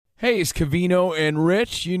Hey, it's Covino and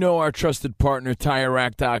Rich. You know our trusted partner,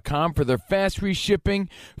 TireRack.com, for their fast free shipping,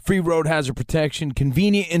 free road hazard protection,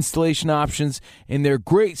 convenient installation options, and their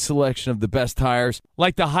great selection of the best tires,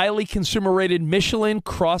 like the highly consumer-rated Michelin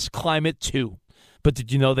Cross Climate 2. But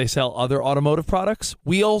did you know they sell other automotive products?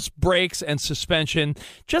 Wheels, brakes, and suspension,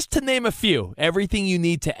 just to name a few. Everything you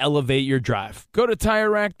need to elevate your drive. Go to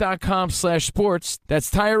TireRack.com/sports.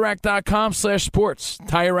 That's TireRack.com/sports.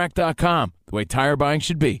 TireRack.com, the way tire buying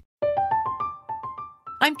should be.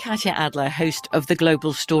 I'm Katya Adler, host of The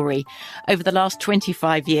Global Story. Over the last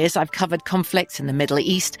 25 years, I've covered conflicts in the Middle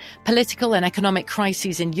East, political and economic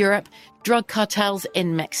crises in Europe, drug cartels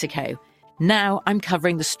in Mexico. Now I'm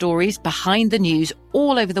covering the stories behind the news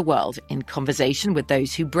all over the world in conversation with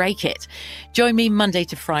those who break it. Join me Monday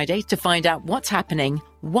to Friday to find out what's happening,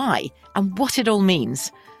 why, and what it all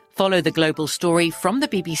means. Follow The Global Story from the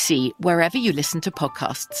BBC wherever you listen to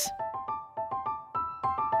podcasts.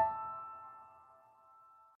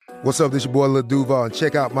 What's up, this your boy Lil Duval, and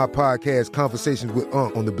check out my podcast, Conversations with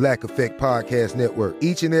Unc, on the Black Effect Podcast Network.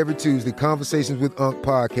 Each and every Tuesday, Conversations with Unc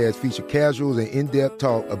podcast feature casual and in-depth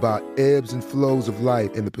talk about ebbs and flows of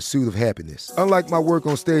life and the pursuit of happiness. Unlike my work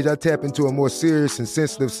on stage, I tap into a more serious and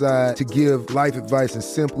sensitive side to give life advice and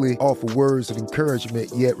simply offer words of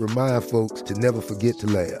encouragement, yet remind folks to never forget to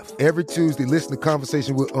laugh. Every Tuesday, listen to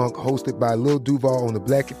Conversation with Unc, hosted by Lil Duval on the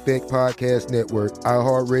Black Effect Podcast Network,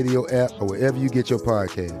 iHeartRadio app, or wherever you get your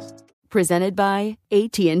podcasts. Presented by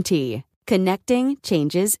AT&T. Connecting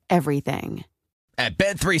changes everything. At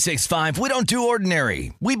Bet365, we don't do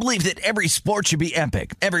ordinary. We believe that every sport should be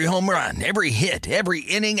epic. Every home run, every hit, every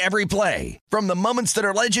inning, every play. From the moments that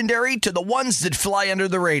are legendary to the ones that fly under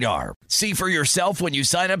the radar. See for yourself when you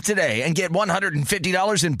sign up today and get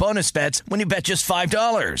 $150 in bonus bets when you bet just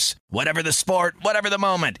 $5. Whatever the sport, whatever the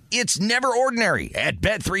moment, it's never ordinary at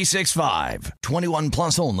Bet365. 21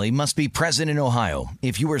 plus only. Must be present in Ohio.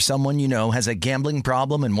 If you or someone you know has a gambling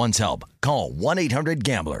problem and wants help, call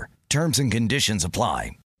 1-800-GAMBLER. Terms and conditions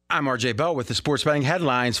apply. I'm RJ Bell with the sports betting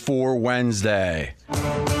headlines for Wednesday.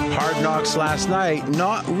 Hard Knocks last night,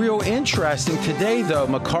 not real interesting today, though.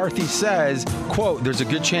 McCarthy says, quote, there's a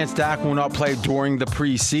good chance Dak will not play during the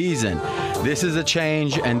preseason. This is a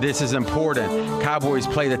change, and this is important. Cowboys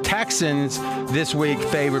play the Texans this week,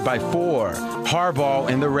 favored by 4. Harbaugh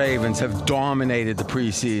and the Ravens have dominated the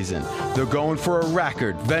preseason. They're going for a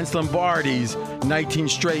record. Vince Lombardi's 19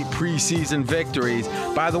 straight preseason victories.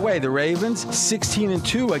 By the way, the Ravens,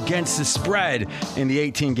 16-2 against the spread in the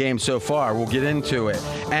 18 games so far. We'll get into it.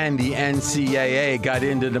 And the NCAA got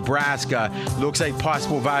into Nebraska. Looks like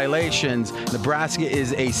possible violations. Nebraska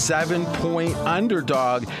is a 7-point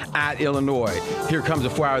underdog at Illinois. Here comes a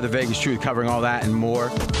 4 hour of the Vegas Truth covering all that and more.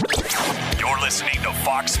 You're listening to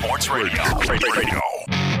Fox Sports Radio.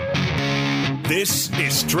 This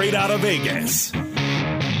is Straight Out of Vegas.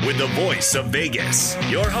 With the voice of Vegas,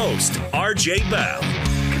 your host, RJ Bell.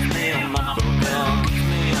 Give me a number, girl. Give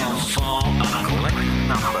me a phone. I collect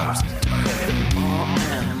numbers. More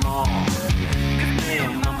and more. Give me a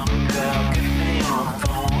number, girl. Give me a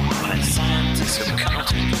phone. My scientists are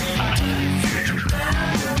counting. I tell you, future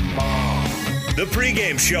more. The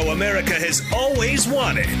pregame show America has always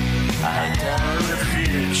wanted. I tell the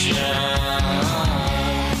future.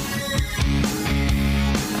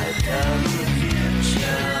 I tell the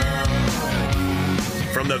future.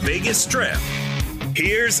 From the Vegas Strip,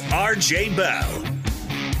 here's RJ Bell.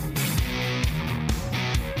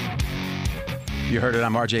 You heard it.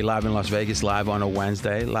 I'm RJ live in Las Vegas, live on a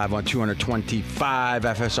Wednesday, live on 225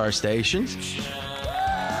 FSR stations.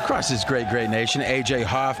 Across this great, great nation, AJ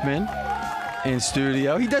Hoffman in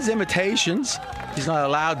studio. He does imitations. He's not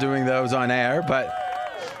allowed doing those on air, but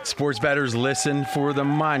sports bettors listen for the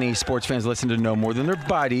money. Sports fans listen to no more than their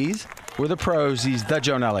buddies. We're the pros. He's the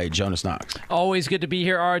Joan L.A., Jonas Knox. Always good to be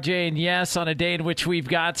here, RJ. And yes, on a day in which we've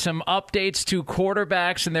got some updates to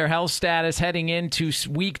quarterbacks and their health status heading into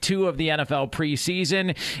week 2 of the NFL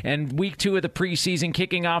preseason. And week 2 of the preseason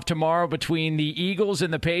kicking off tomorrow between the Eagles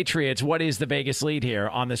and the Patriots. What is the Vegas lead here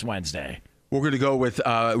on this Wednesday? We're going to go with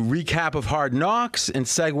a recap of Hard Knocks and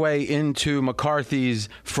segue into McCarthy's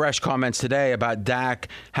fresh comments today about Dak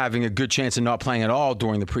having a good chance of not playing at all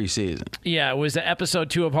during the preseason. Yeah, it was episode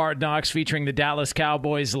 2 of Hard Knocks featuring the Dallas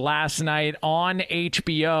Cowboys last night on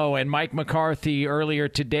HBO. And Mike McCarthy earlier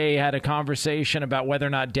today had a conversation about whether or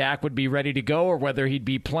not Dak would be ready to go or whether he'd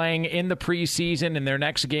be playing in the preseason in their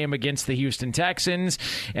next game against the Houston Texans.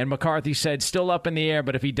 And McCarthy said still up in the air,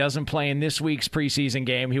 but if he doesn't play in this week's preseason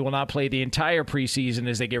game, he will not play the entire preseason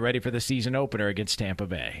as they get ready for the season opener against Tampa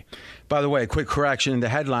Bay. By the way, quick correction in the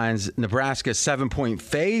headlines, Nebraska 7-point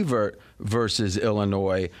favorite versus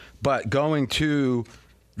Illinois, but going to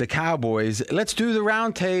the Cowboys. Let's do the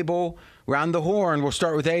round table, round the horn. We'll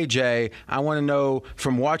start with AJ. I want to know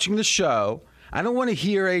from watching the show. I don't want to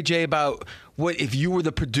hear, AJ, about what if you were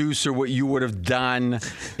the producer, what you would have done.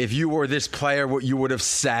 If you were this player, what you would have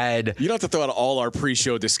said. You don't have to throw out all our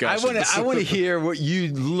pre-show discussions. I want to hear what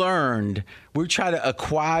you learned. We try to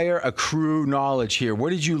accrue knowledge here.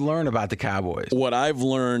 What did you learn about the Cowboys? What I've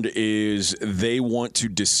learned is they want to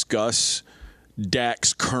discuss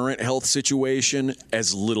Dak's current health situation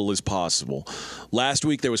as little as possible. Last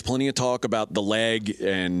week there was plenty of talk about the leg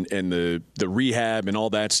and the rehab and all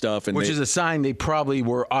that stuff, and which is a sign they probably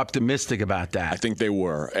were optimistic about that. I think they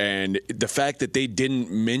were, and the fact that they didn't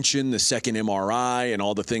mention the second MRI and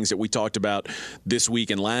all the things that we talked about this week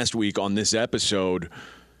and last week on this episode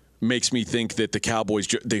makes me think that the Cowboys,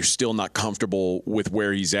 they're still not comfortable with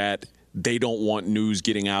where he's at. They don't want news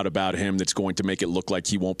getting out about him that's going to make it look like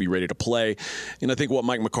he won't be ready to play. And I think what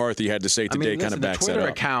Mike McCarthy had to say today kind of backs that up. The Twitter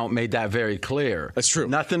account made that very clear. That's true.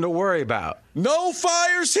 Nothing to worry about. No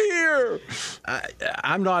fires here.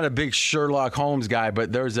 I'm not a big Sherlock Holmes guy,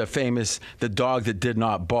 but there's a famous The Dog That Did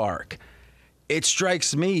Not Bark. It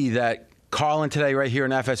strikes me that Colin today right here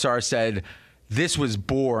in FSR said this was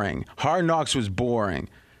boring. Hard Knocks was boring.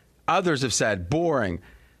 Others have said boring.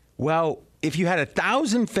 Well, if you had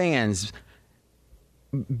 1,000 fans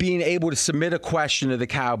being able to submit a question to the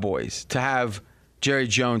Cowboys to have Jerry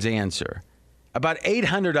Jones answer, about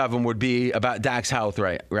 800 of them would be about Dak's health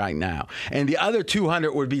right now. And the other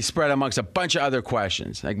 200 would be spread amongst a bunch of other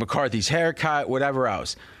questions, like McCarthy's haircut, whatever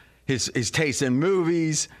else, his taste in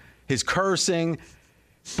movies, his cursing.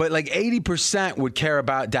 But like 80% would care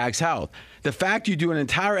about Dak's health. The fact you do an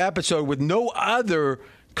entire episode with no other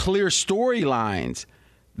clear storylines,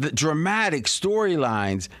 the dramatic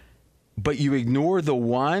storylines, but you ignore the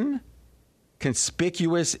one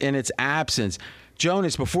conspicuous in its absence.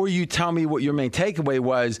 Jonas, before you tell me what your main takeaway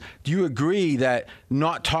was, do you agree that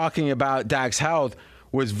not talking about Dak's health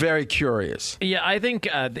was very curious? Yeah, I think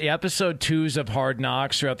the episode 2s of Hard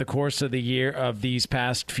Knocks throughout the course of the year of these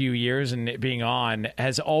past few years and it being on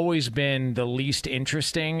has always been the least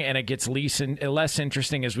interesting, and it gets less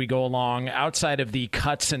interesting as we go along, outside of the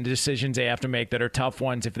cuts and decisions they have to make that are tough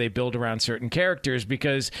ones if they build around certain characters,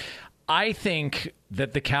 because I think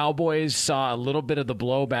that the Cowboys saw a little bit of the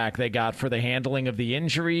blowback they got for the handling of the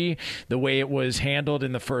injury, the way it was handled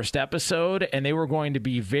in the first episode, and they were going to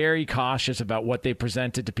be very cautious about what they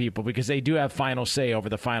presented to people because they do have final say over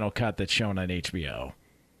the final cut that's shown on HBO.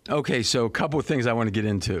 Okay, so a couple of things I want to get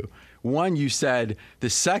into. One, you said the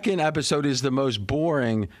second episode is the most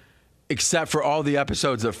boring except for all the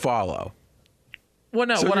episodes that follow. Well,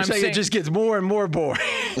 no, so what you're I'm saying it just gets more and more boring.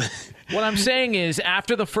 What I'm saying is,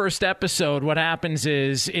 after the first episode, what happens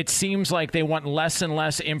is it seems like they want less and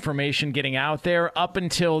less information getting out there up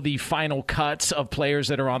until the final cuts of players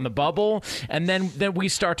that are on the bubble, and then we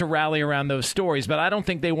start to rally around those stories. But I don't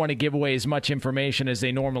think they want to give away as much information as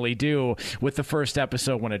they normally do with the first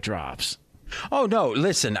episode when it drops. Oh, no.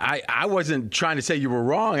 Listen, I wasn't trying to say you were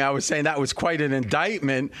wrong. I was saying that was quite an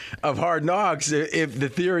indictment of Hard Knocks if the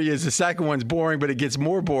theory is the second one's boring, but it gets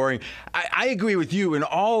more boring. I agree with you. In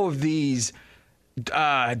all of these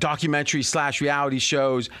documentary/reality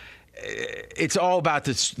shows, it's all about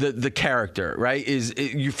the character, right?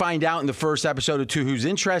 You find out in the first episode or two who's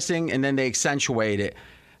interesting, and then they accentuate it.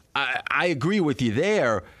 I agree with you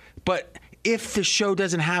there. But if the show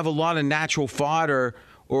doesn't have a lot of natural fodder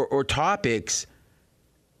or topics,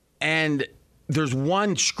 and there's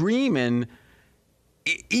one screaming,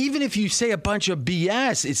 even if you say a bunch of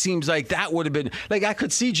BS, it seems like that would have been, like I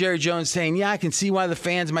could see Jerry Jones saying, yeah, I can see why the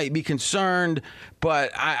fans might be concerned, but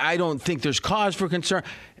I don't think there's cause for concern.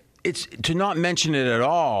 It's to not mention it at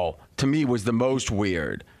all, to me, was the most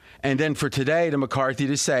weird. And then for today, to McCarthy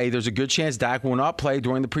to say there's a good chance Dak will not play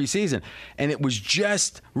during the preseason. And it was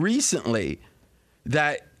just recently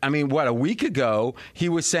that, I mean, a week ago, he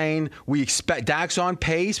was saying we expect Dak's on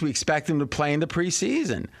pace. We expect him to play in the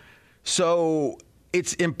preseason. So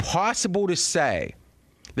it's impossible to say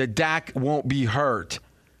that Dak won't be hurt,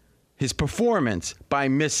 his performance, by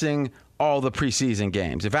missing all the preseason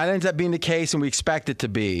games. If that ends up being the case, and we expect it to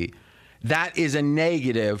be, that is a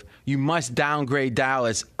negative. You must downgrade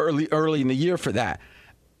Dallas early in the year for that.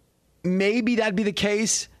 Maybe that'd be the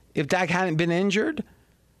case if Dak hadn't been injured,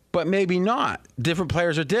 but maybe not. Different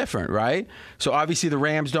players are different, right? So obviously the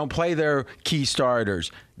Rams don't play their key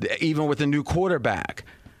starters, even with a new quarterback.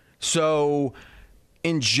 So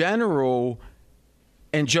in general,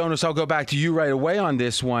 And Jonas, I'll go back to you right away on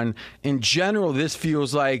this one. In general, this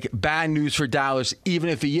feels like bad news for Dallas, even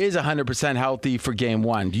if he is 100% healthy for Game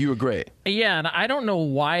 1. Do you agree? Yeah, and I don't know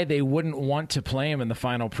why they wouldn't want to play him in the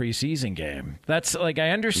final preseason game. That's like, I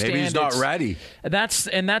understand. Maybe he's not ready. That's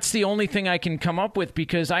the only thing I can come up with,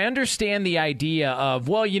 because I understand the idea of,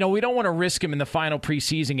 well, we don't want to risk him in the final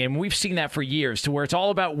preseason game. We've seen that for years, to where it's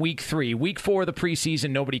all about week 3. Week 4 of the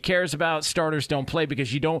preseason, nobody cares about. Starters don't play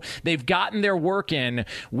because they've gotten their work in.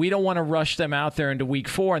 We don't want to rush them out there into week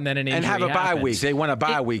 4 and then an injury and have a happens. bye week. They want a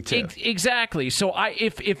bye week too. Exactly. So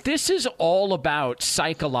if this is all about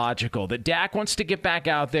psychological, that Dak wants to get back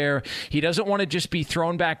out there, he doesn't want to just be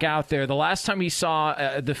thrown back out there. The last time he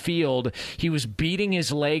saw the field, he was beating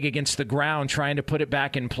his leg against the ground trying to put it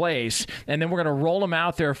back in place, and then we're going to roll him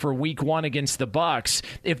out there for week 1 against the Bucs.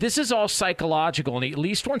 If this is all psychological and he at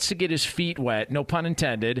least wants to get his feet wet, no pun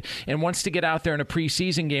intended, and wants to get out there in a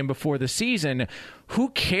preseason game before the season, who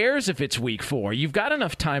cares if it's week 4? You've got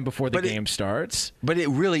enough time before the game starts. But it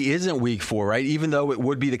really isn't week 4, right? Even though it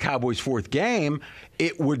would be the Cowboys' 4th game,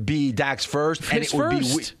 it would be Dak's first. But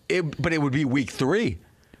it would be week 3.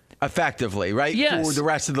 Effectively, right? Yes. For the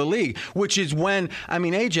rest of the league, which is when,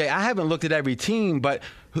 AJ, I haven't looked at every team, but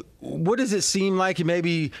what does it seem like?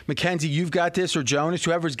 Maybe, Mackenzie, you've got this, or Jonas,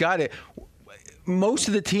 whoever's got it. Most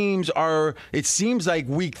of the teams are, it seems like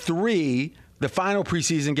week 3, the final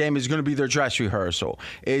preseason game is going to be their dress rehearsal.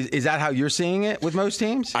 Is that how you're seeing it with most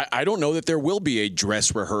teams? I don't know that there will be a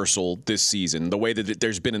dress rehearsal this season the way that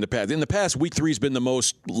there's been in the past. In the past, week 3 has been the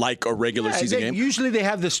most like a regular season game. Usually they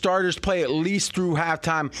have the starters play at least through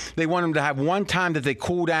halftime. They want them to have one time that they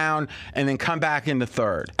cool down and then come back in the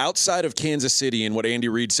third. Outside of Kansas City and what Andy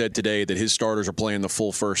Reid said today, that his starters are playing the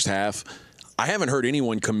full first half, I haven't heard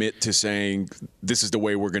anyone commit to saying this is the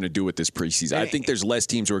way we're going to do it this preseason. I think there's less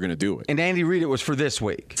teams who are going to do it. And Andy Reid, it was for this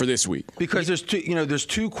week. For this week. Because there's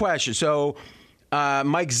two questions. So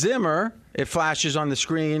Mike Zimmer, it flashes on the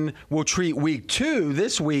screen, will treat week 2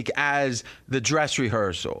 this week as the dress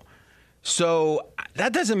rehearsal. So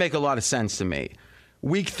that doesn't make a lot of sense to me.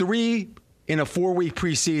 Week 3 in a 4-week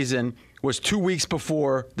preseason was 2 weeks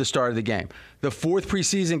before the start of the game. The 4th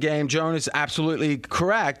preseason game, Jonas, absolutely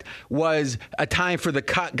correct, was a time for the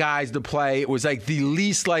cut guys to play. It was like the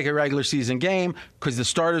least like a regular season game because the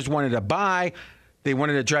starters wanted a bye. They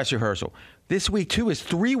wanted a dress rehearsal. This week, too, is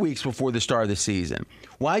 3 weeks before the start of the season.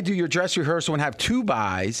 Why do your dress rehearsal and have 2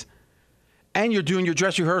 byes, and you're doing your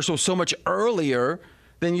dress rehearsal so much earlier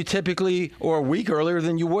than you typically, or a week earlier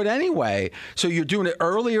than you would anyway? So you're doing it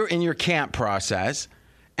earlier in your camp process,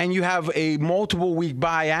 and you have a multiple week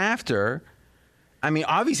bye after.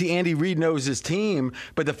 Obviously Andy Reid knows his team,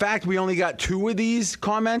 but the fact we only got 2 of these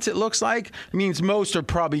comments, it looks like, means most are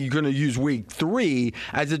probably going to use week 3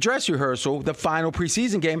 as a dress rehearsal, the final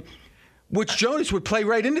preseason game, which Jonas would play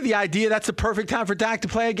right into the idea that's the perfect time for Dak to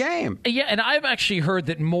play a game. Yeah, and I've actually heard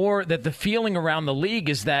that the feeling around the league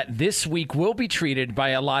is that this week will be treated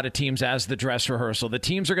by a lot of teams as the dress rehearsal. The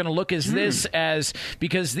teams are going to look as this as,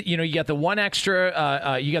 because you got the one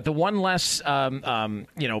extra, you got the one less,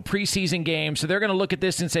 preseason game, so they're going to look at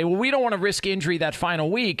this and say, well, we don't want to risk injury that final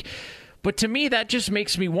week. But to me, that just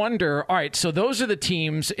makes me wonder, all right, so those are the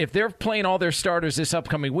teams, if they're playing all their starters this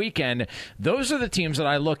upcoming weekend, those are the teams that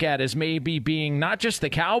I look at as maybe being not just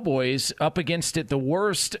the Cowboys up against it the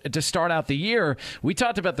worst to start out the year. We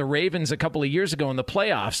talked about the Ravens a couple of years ago in the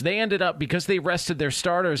playoffs. They ended up, because they rested their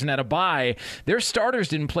starters and had a bye, their starters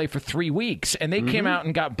didn't play for 3 weeks, and they came out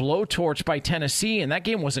and got blowtorched by Tennessee, and that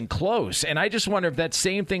game wasn't close. And I just wonder if that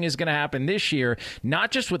same thing is going to happen this year,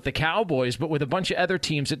 not just with the Cowboys, but with a bunch of other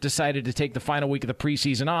teams that decided to take the final week of the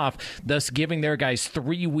preseason off, thus giving their guys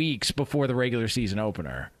 3 weeks before the regular season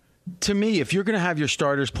opener. To me, if you're going to have your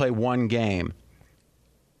starters play one game,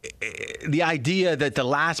 the idea that the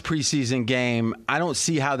last preseason game, I don't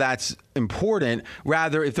see how that's important.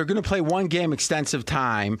 Rather, if they're going to play one game extensive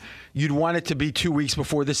time, you'd want it to be 2 weeks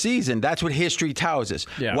before the season. That's what history tells us.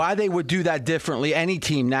 Yeah. Why they would do that differently, any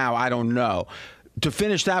team now, I don't know. To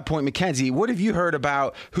finish that point, Mackenzie, what have you heard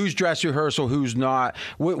about who's dress rehearsal, who's not?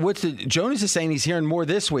 Jonas is saying he's hearing more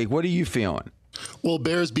this week. What are you feeling? Well,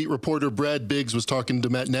 Bears beat reporter Brad Biggs was talking to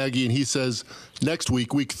Matt Nagy, and he says next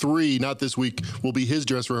week, week 3, not this week, will be his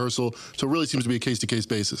dress rehearsal. So it really seems to be a case-to-case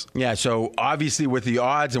basis. Yeah, so obviously with the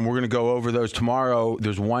odds, and we're going to go over those tomorrow,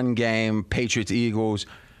 there's one game, Patriots-Eagles,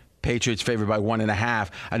 Patriots favored by 1.5.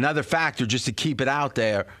 Another factor, just to keep it out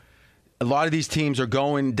there, a lot of these teams are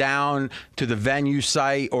going down to the venue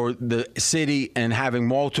site or the city and having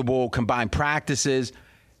multiple combined practices.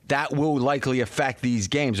 That will likely affect these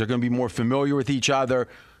games. They're going to be more familiar with each other,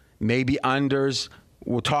 maybe unders.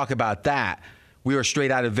 We'll talk about that. We are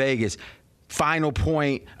straight out of Vegas. final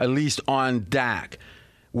point, at least on Dak.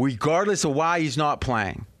 Regardless of why he's not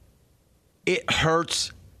playing, it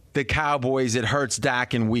hurts the Cowboys. It hurts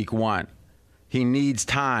Dak in week 1. He needs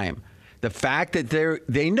time. The fact that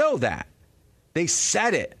they know that. They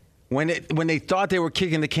said it. When they thought they were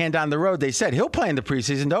kicking the can down the road, they said, he'll play in the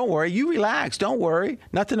preseason. Don't worry. You relax. Don't worry.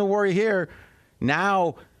 Nothing to worry here.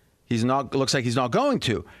 Now, looks like he's not going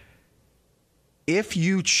to. If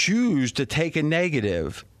you choose to take a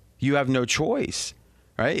negative, you have no choice,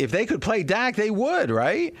 right? If they could play Dak, they would,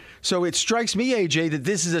 right? So it strikes me, AJ, that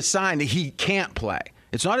this is a sign that he can't play.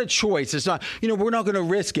 It's not a choice. It's not, we're not going to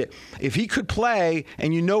risk it. If he could play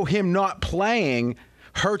and him not playing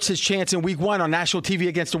hurts his chance in week 1 on national TV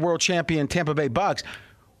against the world champion Tampa Bay Bucks,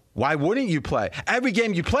 why wouldn't you play? Every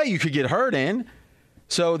game you play, you could get hurt in.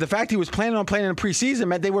 So the fact he was planning on playing in the preseason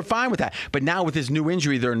meant they were fine with that. But now with his new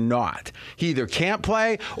injury, they're not. He either can't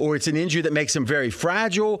play or it's an injury that makes him very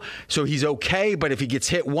fragile. So he's okay, but if he gets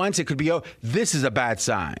hit once, it could be, this is a bad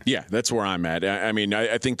sign. Yeah, that's where I'm at. I mean,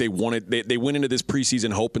 I think they went into this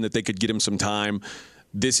preseason hoping that they could get him some time.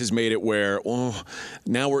 This has made it where,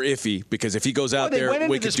 now we're iffy because if he goes out there, they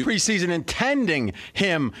went into this preseason intending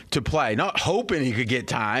him to play, not hoping he could get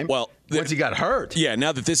time. Well, once he got hurt. Yeah,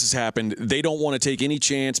 now that this has happened, they don't want to take any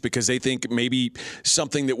chance because they think maybe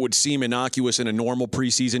something that would seem innocuous in a normal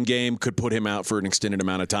preseason game could put him out for an extended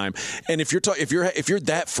amount of time. And if you're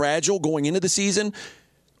that fragile going into the season,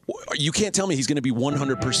 you can't tell me he's going to be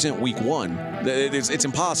 100% week 1. It's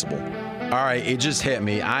impossible. All right, it just hit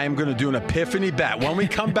me. I am going to do an epiphany bet. When we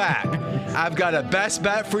come back, I've got a best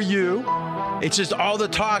bet for you. It's just all the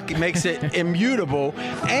talk makes it immutable.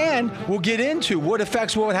 And we'll get into what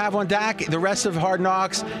effects will it have on Dak, the rest of Hard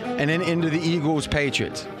Knocks, and then into the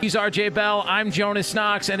Eagles-Patriots. He's RJ Bell. I'm Jonas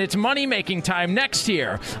Knox, and it's money-making time next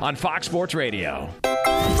year on Fox Sports Radio.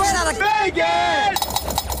 Straight out of Vegas!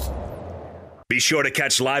 Be sure to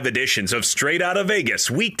catch live editions of Straight Outta Vegas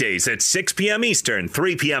weekdays at 6 p.m. Eastern,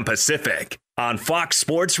 3 p.m. Pacific on Fox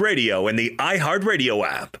Sports Radio and the iHeartRadio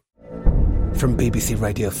app. From BBC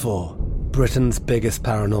Radio 4, Britain's biggest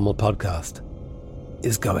paranormal podcast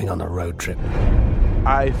is going on a road trip.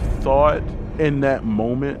 I thought in that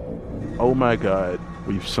moment, oh my God,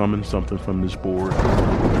 we've summoned something from this board.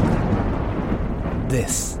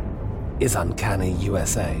 This is Uncanny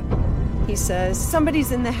USA. He says,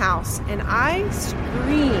 somebody's in the house, and I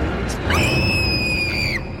screamed.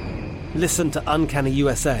 Listen to Uncanny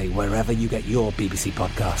USA wherever you get your BBC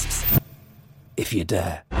podcasts, if you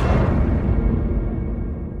dare.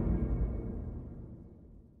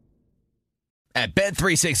 At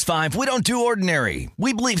Bet365, we don't do ordinary.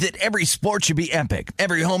 We believe that every sport should be epic.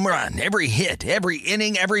 Every home run, every hit, every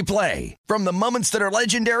inning, every play. From the moments that are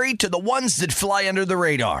legendary to the ones that fly under the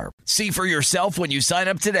radar. See for yourself when you sign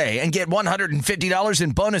up today and get $150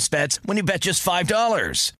 in bonus bets when you bet just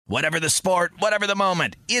 $5. Whatever the sport, whatever the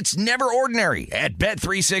moment, it's never ordinary at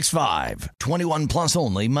Bet365. 21 plus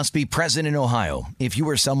only. Must be present in Ohio. If you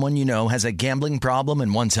or someone you know has a gambling problem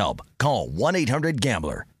and wants help, call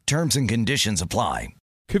 1-800-GAMBLER. Terms and conditions apply.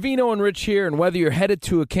 Covino and Rich here, and whether you're headed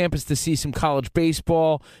to a campus to see some college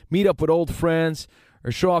baseball, meet up with old friends,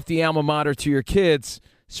 or show off the alma mater to your kids,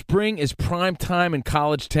 spring is prime time in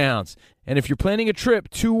college towns. And if you're planning a trip,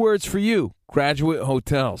 2 words for you: Graduate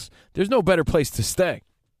Hotels. There's no better place to stay.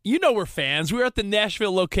 You know we're fans. We were at the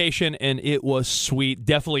Nashville location, and it was sweet.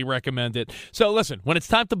 Definitely recommend it. So listen, when it's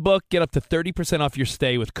time to book, get up to 30% off your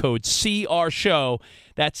stay with code CRSHOW.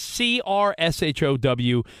 That's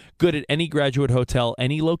CRSHOW. Good at any Graduate Hotel,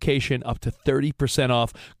 any location, up to 30%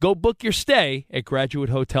 off. Go book your stay at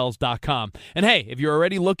graduatehotels.com. And hey, if you're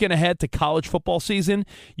already looking ahead to college football season,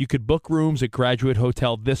 you could book rooms at Graduate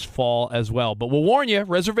Hotel this fall as well. But we'll warn you,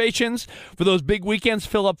 reservations for those big weekends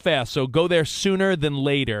fill up fast, so go there sooner than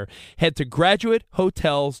later. Head to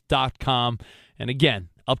graduatehotels.com. And again,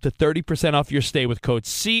 up to 30% off your stay with code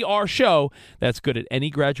CRSHOW. That's good at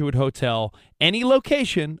any Graduate Hotel, any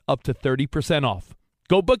location, up to 30% off.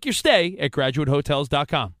 Go book your stay at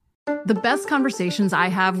graduatehotels.com. The best conversations I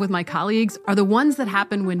have with my colleagues are the ones that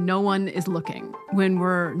happen when no one is looking, when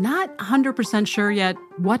we're not 100% sure yet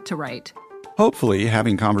what to write. Hopefully,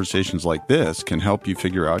 having conversations like this can help you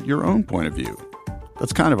figure out your own point of view.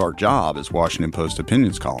 That's kind of our job as Washington Post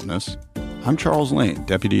opinions columnists. I'm Charles Lane,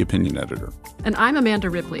 Deputy Opinion Editor. And I'm Amanda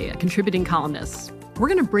Ripley, a contributing columnist. We're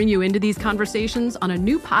going to bring you into these conversations on a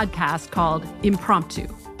new podcast called Impromptu.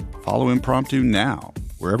 Follow Impromptu now,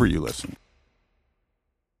 wherever you listen.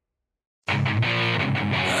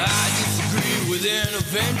 I disagree with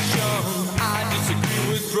intervention. I disagree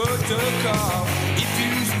with protocol. If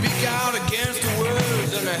you speak out against the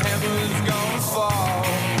words, then the heavens gonna fall.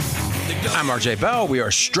 They I'm RJ Bell. We are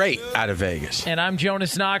straight out of Vegas. And I'm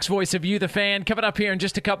Jonas Knox, voice of You, the fan. Coming up here in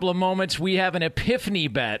just a couple of moments, we have an epiphany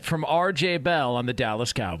bet from RJ Bell on the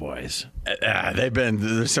Dallas Cowboys.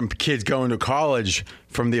 There's some kids going to college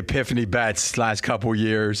from the epiphany bets last couple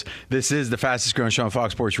years. This is the fastest growing show on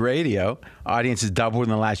Fox Sports Radio. Audience has doubled in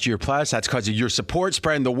the last year plus. That's because of your support,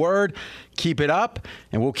 spreading the word. Keep it up,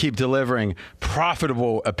 and we'll keep delivering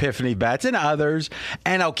profitable epiphany bets and others.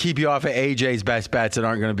 And I'll keep you off of AJ's best bets that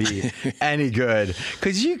aren't going to be any good.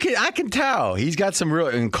 Because I can tell. He's got some real,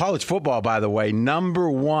 in college football, by the way,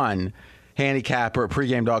 #1 handicapper at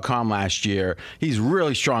pregame.com last year. He's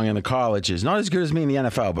really strong in the colleges. Not as good as me in the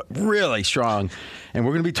NFL, but really strong. And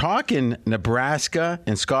we're going to be talking Nebraska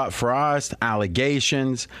and Scott Frost,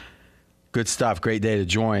 allegations. Good stuff. Great day to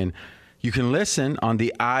join. You can listen on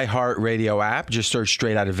the iHeartRadio app. Just search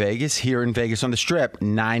Straight Out of Vegas. Here in Vegas on the Strip,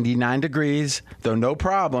 99 degrees, though no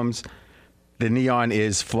problems. The neon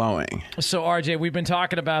is flowing. So, RJ, we've been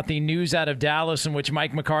talking about the news out of Dallas in which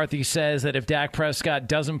Mike McCarthy says that if Dak Prescott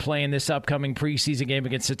doesn't play in this upcoming preseason game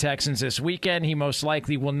against the Texans this weekend, he most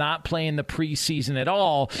likely will not play in the preseason at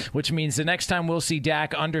all, which means the next time we'll see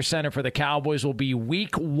Dak under center for the Cowboys will be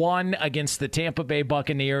Week 1 against the Tampa Bay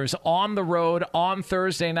Buccaneers on the road on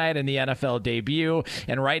Thursday night in the NFL debut.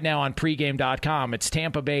 And right now on pregame.com, it's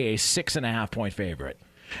Tampa Bay a 6.5-point favorite.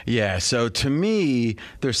 Yeah, so to me,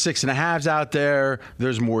 there's 6.5s out there.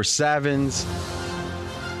 There's more 7s.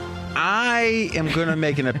 I am going to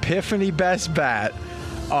make an epiphany best bet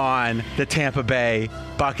on the Tampa Bay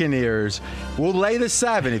Buccaneers. We'll lay the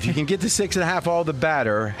 7. If you can get to 6.5, all the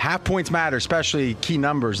better. Half points matter, especially key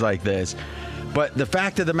numbers like this. But the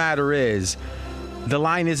fact of the matter is, the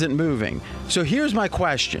line isn't moving. So here's my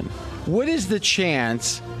question. What is the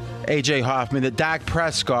chance, A.J. Hoffman, that Dak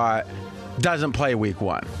Prescott doesn't play Week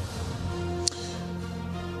 1?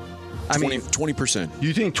 20%.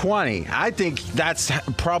 You think 20? I think that's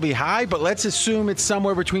probably high, but let's assume it's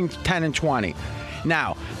somewhere between 10 and 20.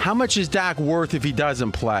 Now, how much is Dak worth if he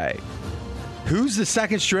doesn't play? Who's the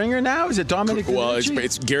second stringer now? Is it Dominic DiNucci? Well,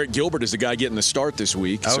 it's Garrett Gilbert is the guy getting the start this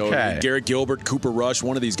week. Okay. So Garrett Gilbert, Cooper Rush,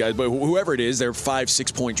 one of these guys. But whoever it is, they're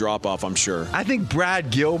 5-6 point drop-off, I'm sure. I think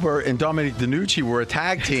Brad Gilbert and Dominic DiNucci were a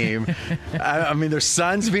tag team. I mean, their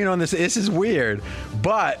sons being on this is weird.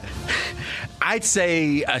 But I'd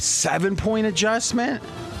say a 7-point adjustment.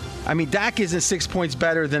 I mean, Dak isn't 6 points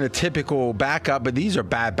better than a typical backup, but these are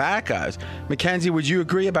bad backups. Mackenzie, would you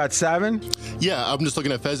agree about 7? Yeah, I'm just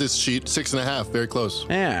looking at Fez's sheet, 6.5, very close.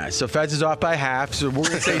 Yeah, so Fez is off by half, so we're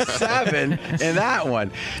going to say 7 in that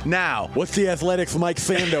one. Now, what's the athletic Mike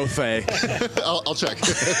Fando say? I'll check.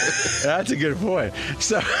 That's a good point.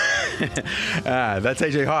 So, that's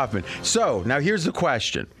A.J. Hoffman. So, now here's the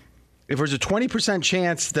question. If there's a 20%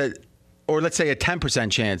 chance that, or let's say a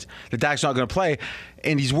 10% chance that Dak's not going to play,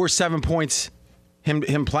 and he's worth 7 points,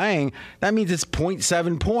 him playing, that means it's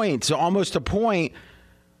 0.7 points, so almost a point.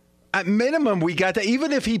 At minimum, we got that.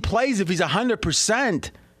 Even if he plays, if he's 100%,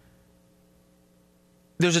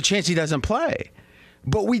 there's a chance he doesn't play.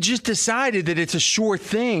 But we just decided that it's a sure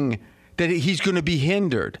thing that he's going to be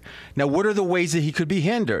hindered. Now, what are the ways that he could be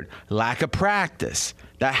hindered? Lack of practice.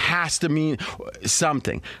 That has to mean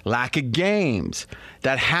something. Lack of games.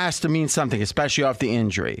 That has to mean something, especially off the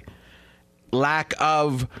injury. Lack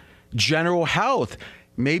of general health.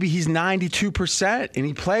 Maybe he's 92% and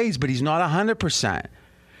he plays, but he's not 100%.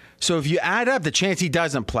 So if you add up the chance he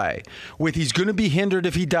doesn't play with he's going to be hindered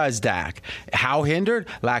if he does, Dak. How hindered?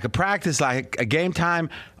 Lack of practice, lack of game time,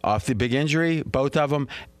 off the big injury, both of them.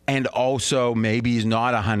 And also maybe he's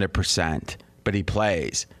not 100%, but he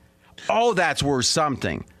plays. All that's worth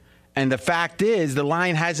something. And the fact is the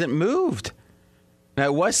line hasn't moved. Now,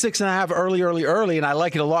 it was 6.5 early, and I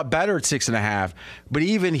like it a lot better at 6.5. But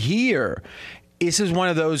even here, this is one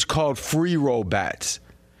of those called free roll bets.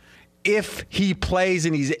 If he plays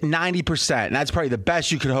and he's at 90%, and that's probably the best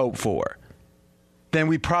you could hope for, then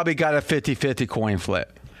we probably got a 50-50 coin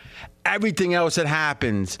flip. Everything else that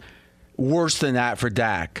happens worse than that for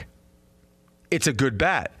Dak, it's a good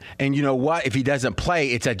bet. And you know what? If he doesn't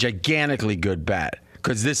play, it's a gigantically good bet.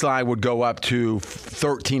 Because this line would go up to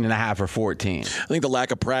 13.5 or 14. I think the lack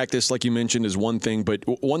of practice, like you mentioned, is one thing. But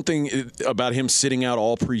one thing about him sitting out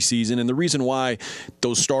all preseason, and the reason why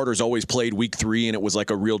those starters always played Week 3 and it was like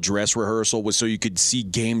a real dress rehearsal was so you could see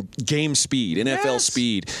game speed, NFL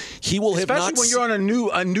speed. He will Especially have not when you're on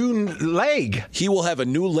a new leg. He will have a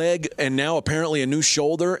new leg and now apparently a new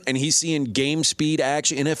shoulder, and he's seeing game speed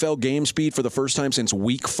action, NFL game speed for the first time since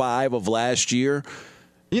Week 5 of last year.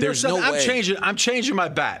 You know, There's no way. I'm changing my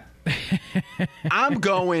bet. I'm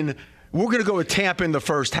going We're going to go with Tampa in the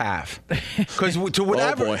first half. Because to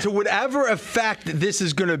whatever effect this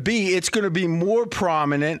is going to be, it's going to be more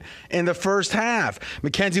prominent in the first half.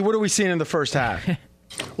 Mackenzie, what are we seeing in the first half?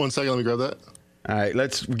 1 second, let me grab that. All right,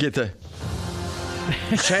 let's get a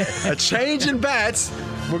change in bets.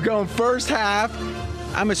 We're going first half.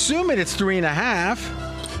 I'm assuming it's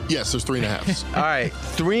 3.5. Yes, there's 3.5. All right,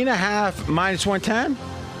 3.5 minus 110?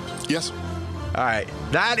 Yes. All right,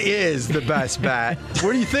 that is the best bet.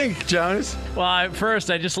 What do you think, Jonas? Well, first,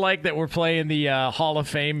 I just like that we're playing the Hall of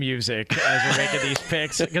Fame music as we're making these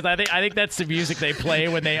picks, because I think that's the music they play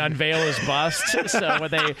when they unveil his bust. So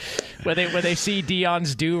when they see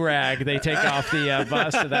Dion's do-rag, they take off the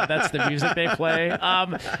bust. So that's the music they play.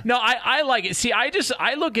 No, I like it. See,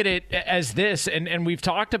 I look at it as this, and we've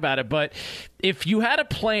talked about it. But if you had a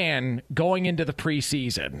plan going into the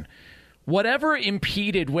preseason, whatever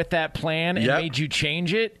impeded with that plan and made you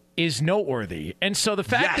change it is noteworthy. And so the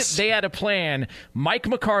fact that they had a plan, Mike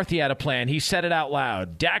McCarthy had a plan, he said it out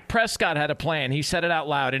loud. Dak Prescott had a plan, he said it out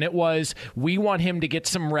loud, and it was, we want him to get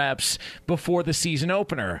some reps before the season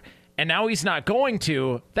opener. And now he's not going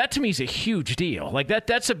to. That to me is a huge deal. Like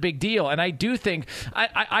that's a big deal. And I do think,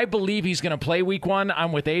 I believe he's going to play week 1.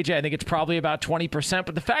 I'm with AJ. I think it's probably about 20%.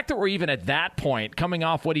 But the fact that we're even at that point, coming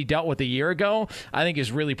off what he dealt with a year ago, I think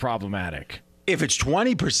is really problematic. If it's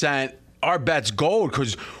 20%, our bet's gold,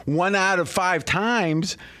 because 1 out of 5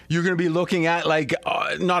 times you're going to be looking at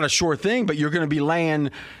not a sure thing, but you're going to be laying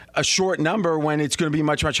a short number when it's going to be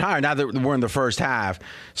much, much higher now that we're in the first half.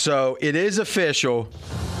 So it is official.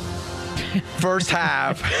 First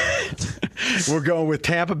half, we're going with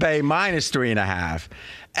Tampa Bay minus 3.5.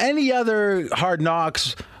 Any other Hard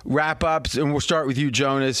Knocks wrap-ups? And we'll start with you,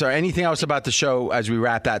 Jonas, or anything else about the show as we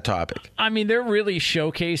wrap that topic? I mean, they're really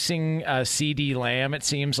showcasing C.D. Lamb, it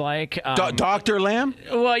seems like. Dr. Lamb?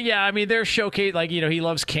 Well, yeah, I mean, they're showcasing, he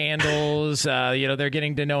loves candles. They're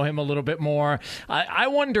getting to know him a little bit more. I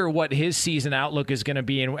wonder what his season outlook is going to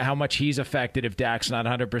be and how much he's affected if Dak's not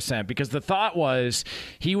 100%, because the thought was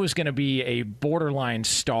he was going to be a borderline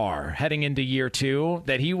star heading into year 2,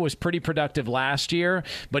 that he was pretty productive last year,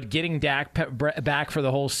 but getting Dak back for the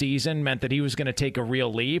whole season meant that he was going to take a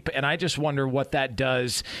real leap. And I just wonder what that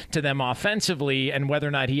does to them offensively and whether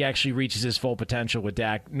or not he actually reaches his full potential with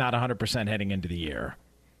Dak not 100% heading into the year.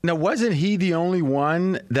 Now, wasn't he the only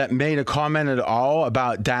one that made a comment at all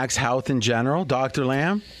about Dak's health in general, Dr.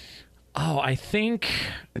 Lamb? Oh, I think...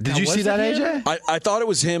 Did you see that, AJ? I thought it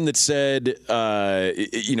was him that said, he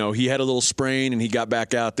had a little sprain and he got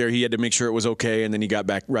back out there. He had to make sure it was okay, and then he got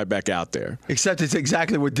right back out there. Except it's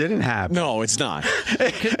exactly what didn't happen. No, it's not.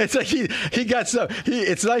 It's like he got some.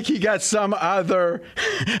 It's like he got some other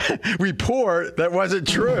report that wasn't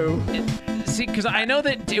true. See, because I know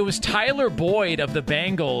that it was Tyler Boyd of the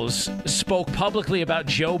Bengals spoke publicly about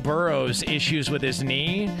Joe Burrow's issues with his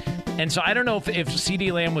knee. And so I don't know if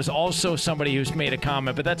C.D. Lamb was also somebody who's made a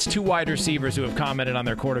comment, but that's 2 wide receivers who have commented on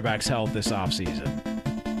their quarterback's health this offseason.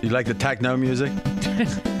 You like the techno music?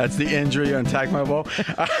 That's the injury on Tecmo Bowl.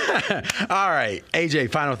 All right, AJ,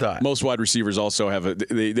 final thought. Most wide receivers also have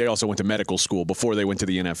they also went to medical school before they went to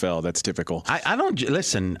the NFL. That's typical. I don't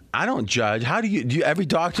judge. How do you every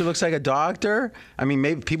doctor looks like a doctor? I mean,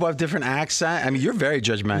 maybe people have different accents. I mean, you're very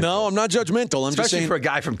judgmental. No, I'm not judgmental. I'm Especially just saying, for a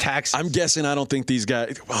guy from Texas. I'm guessing I don't think these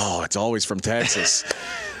guys. Oh, it's always from Texas.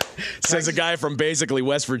 Says a guy from basically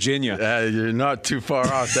West Virginia. You're not too far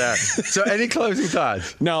off there. So any closing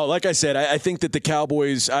thoughts? No, like I said, I think that the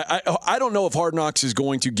Cowboys, I don't know if Hard Knocks is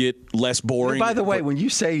going to get less boring. By the way, when you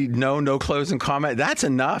say no closing comment, that's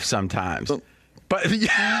enough sometimes. But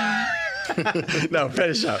no,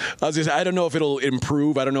 finish up. I was just, I don't know if it'll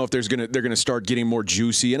improve. I don't know if they're gonna start getting more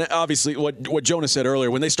juicy. And obviously, what Jonas said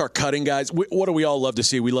earlier, when they start cutting guys, what do we all love to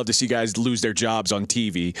see? We love to see guys lose their jobs on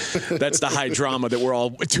TV. That's the high drama that we're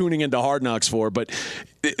all tuning into Hard Knocks for. But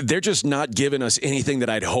they're just not giving us anything that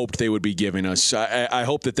I'd hoped they would be giving us. I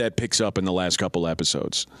hope that picks up in the last couple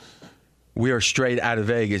episodes. We are straight out of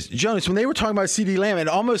Vegas. Jonas, when they were talking about C.D. Lamb, it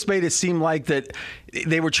almost made it seem like that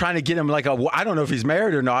they were trying to get him I don't know if he's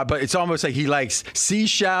married or not, but it's almost like he likes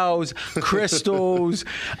seashells, crystals.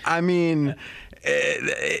 I mean,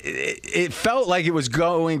 it felt like it was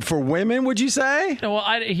going for women, would you say? Well,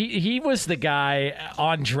 he was the guy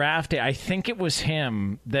on draft day. I think it was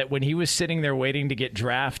him that when he was sitting there waiting to get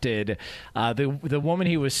drafted, the woman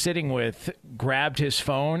he was sitting with grabbed his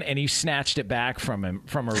phone and he snatched it back from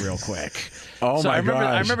her real quick. Oh, so my gosh.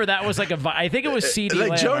 I remember that was I think it was C.D.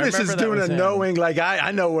 Lamb. Jonas is doing a knowing,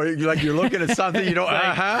 I know where you're looking at something, you don't,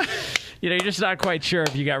 you're just not quite sure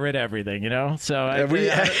if you got rid of everything, So I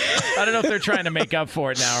don't know if they're trying to make up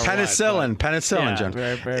for it now or penicillin, John.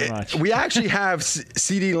 Very, very much. We actually have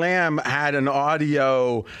CeeDee Lamb had an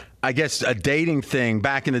audio, I guess, a dating thing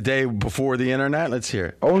back in the day before the internet. Let's hear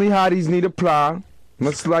it. Only hotties need a ply.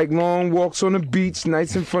 Much like long walks on the beach,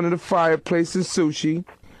 nights in front of the fireplace and sushi.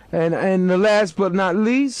 And the last but not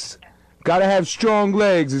least, gotta have strong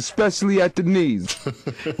legs, especially at the knees.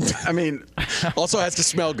 I mean, also has to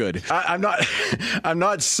smell good. I'm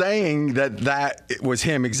not saying that was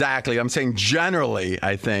him exactly. I'm saying generally,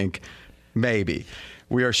 I think maybe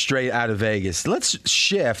we are straight out of Vegas. Let's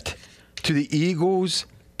shift to the Eagles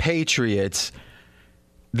Patriots.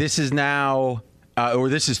 This is now,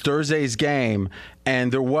 this is Thursday's game.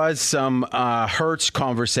 And there was some Hurts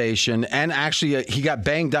conversation, and actually he got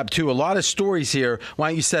banged up too. A lot of stories here. Why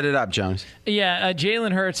don't you set it up, Jones? Yeah,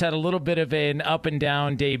 Jalen Hurts had a little bit of an up and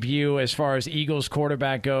down debut as far as Eagles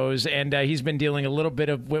quarterback goes, and he's been dealing a little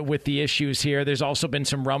bit with the issues here. There's also been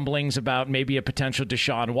some rumblings about maybe a potential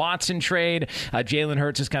Deshaun Watson trade. Jalen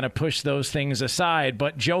Hurts has kind of pushed those things aside,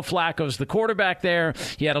 but Joe Flacco's the quarterback there.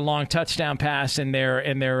 He had a long touchdown pass in their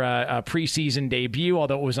preseason debut,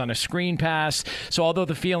 although it was on a screen pass. So although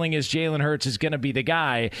the feeling is Jalen Hurts is going to be the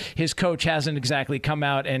guy, his coach hasn't exactly come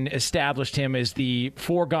out and established him as the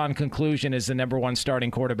foregone conclusion as the number one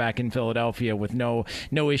starting quarterback in Philadelphia with no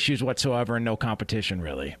issues whatsoever and no competition,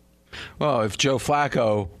 really. Well, if Joe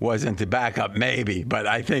Flacco wasn't the backup, maybe. But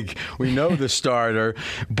I think we know the starter.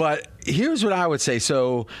 But here's what I would say.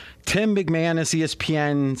 So Tim McManus,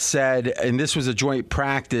 ESPN, said, and this was a joint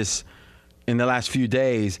practice in the last few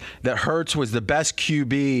days, that Hurts was the best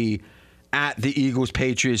QB at the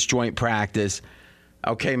Eagles-Patriots joint practice.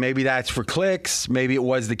 Okay, maybe that's for clicks. Maybe it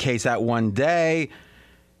was the case that one day.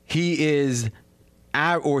 He is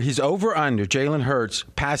he's over-under, Jalen Hurts,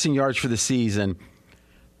 passing yards for the season,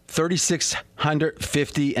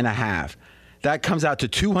 3,650.5. That comes out to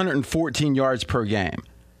 214 yards per game.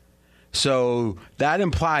 So that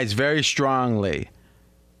implies very strongly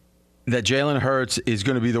that Jalen Hurts is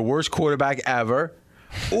going to be the worst quarterback ever,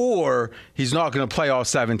 or he's not going to play all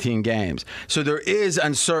 17 games. So there is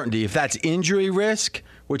uncertainty. If that's injury risk,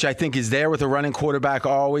 which I think is there with a running quarterback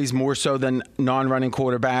always, more so than non-running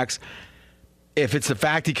quarterbacks, if it's the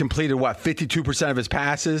fact he completed, 52% of his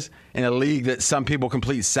passes in a league that some people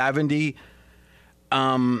complete 70,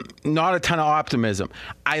 not a ton of optimism.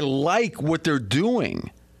 I like what they're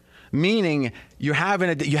doing, meaning you had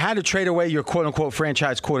to trade away your quote-unquote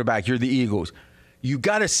franchise quarterback. You're the Eagles. You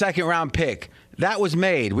got a second-round pick. That was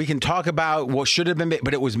made. We can talk about what should have been made,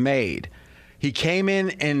 but it was made. He came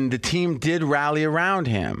in, and the team did rally around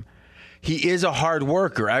him. He is a hard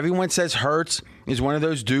worker. Everyone says Hurts is one of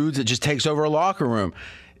those dudes that just takes over a locker room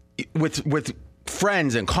with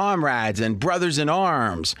friends and comrades and brothers in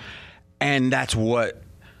arms. And that's what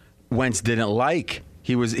Wentz didn't like.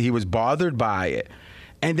 He was bothered by it.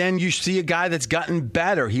 And then you see a guy that's gotten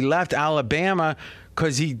better. He left Alabama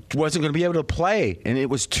because he wasn't going to be able to play, and it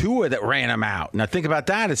was Tua that ran him out. Now think about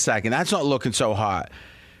that a second. That's not looking so hot.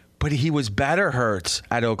 But he was better, Hurts,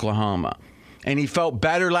 at Oklahoma, and he felt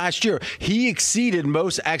better last year. He exceeded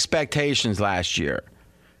most expectations last year.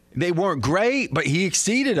 They weren't great, but he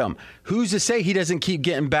exceeded them. Who's to say he doesn't keep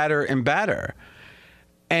getting better and better?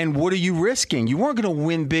 And what are you risking? You weren't going to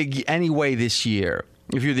win big anyway this year.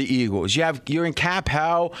 If you're the Eagles, you're in cap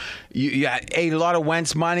hell. You ate a lot of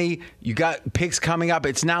Wentz money. You got picks coming up.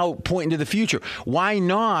 It's now pointing to the future. Why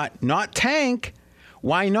not tank?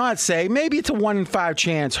 Why not say maybe it's a 1 in 5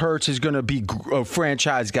 chance Hurts is going to be a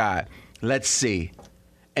franchise guy? Let's see.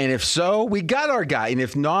 And if so, we got our guy. And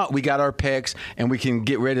if not, we got our picks, and we can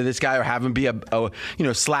get rid of this guy or have him be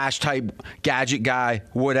a slash type gadget guy,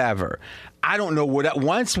 whatever. I don't know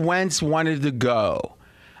once Wentz wanted to go,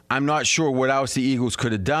 I'm not sure what else the Eagles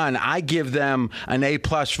could have done. I give them an A+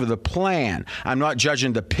 for the plan. I'm not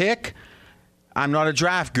judging the pick. I'm not a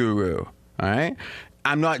draft guru. All right?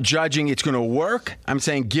 I'm not judging it's going to work. I'm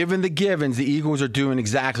saying given the givens, the Eagles are doing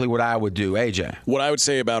exactly what I would do. AJ. What I would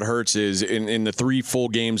say about Hurts is in the 3 full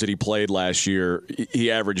games that he played last year,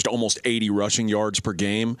 he averaged almost 80 rushing yards per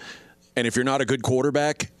game. And if you're not a good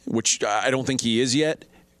quarterback, which I don't think he is yet,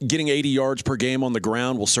 getting 80 yards per game on the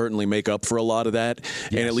ground will certainly make up for a lot of that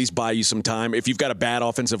and at least buy you some time. If you've got a bad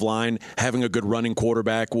offensive line, having a good running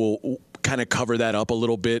quarterback will kind of cover that up a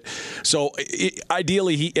little bit. So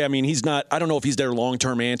ideally, he's not. I don't know if he's their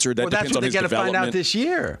long-term answer. That depends on his development. That's what they got to find out this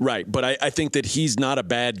year, right? But I think that he's not a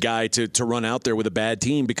bad guy to run out there with a bad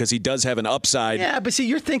team because he does have an upside. Yeah, but see,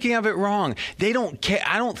 you're thinking of it wrong. They don't care.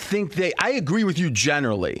 I don't think they. I agree with you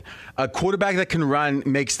generally. A quarterback that can run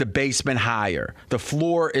makes the basement higher. The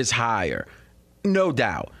floor is higher, no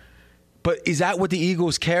doubt. But is that what the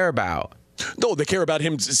Eagles care about? No, they care about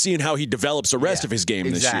him seeing how he develops the rest of his game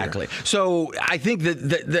this year. Exactly. So I think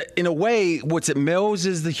that in a way, what's it? Mills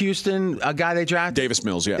is the Houston guy they drafted? Davis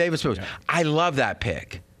Mills, yeah. Davis Mills. Yeah. I love that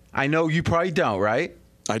pick. I know you probably don't, right?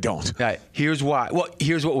 I don't. Right. Here's why. Well,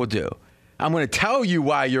 here's what we'll do. I'm going to tell you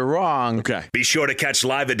why you're wrong. Okay. Be sure to catch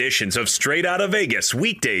live editions of Straight Outta Vegas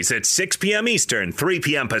weekdays at 6 p.m. Eastern, 3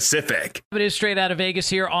 p.m. Pacific. It is Straight Outta Vegas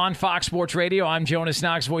here on Fox Sports Radio. I'm Jonas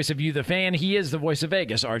Knox, voice of You, the fan. He is the voice of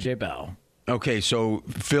Vegas, RJ Bell. Okay, so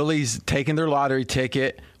Philly's taking their lottery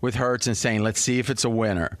ticket with Hurts and saying, let's see if it's a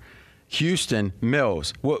winner. Houston,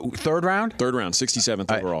 Mills, what, third round? Third round,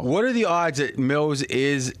 67th overall. What are the odds that Mills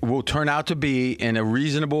will turn out to be, in a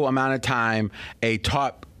reasonable amount of time, a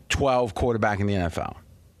top 12 quarterback in the NFL?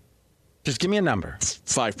 Just give me a number.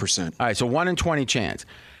 5%. All right, so 1 in 20 chance.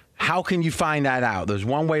 How can you find that out? There's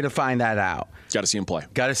one way to find that out. Got to see him play.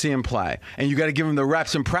 Got to see him play. And you got to give him the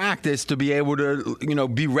reps in practice to be able to,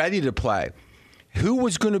 be ready to play. Who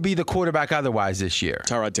was going to be the quarterback otherwise this year?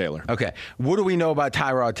 Tyrod Taylor. Okay. What do we know about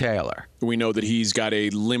Tyrod Taylor? We know that he's got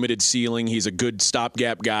a limited ceiling. He's a good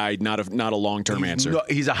stopgap guy, not a long-term answer.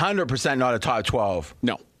 He's 100% not a top 12.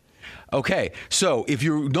 No. Okay. So if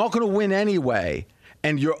you're not going to win anyway,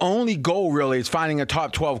 and your only goal really is finding a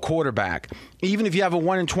top 12 quarterback, even if you have a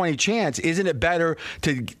 1 in 20 chance, isn't it better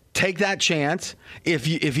to take that chance? If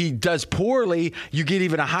he does poorly, you get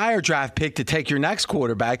even a higher draft pick to take your next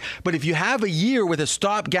quarterback. But if you have a year with a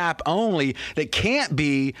stopgap only,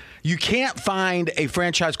 you can't find a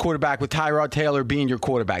franchise quarterback with Tyrod Taylor being your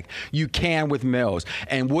quarterback. You can with Mills.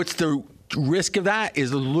 And what's the risk of that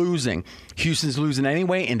is losing. Houston's losing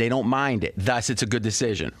anyway, and they don't mind it. Thus, it's a good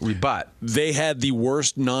decision. Rebut. They had the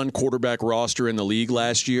worst non-quarterback roster in the league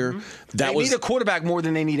last year. Mm-hmm. They need a quarterback more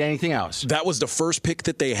than they need anything else. That was the first pick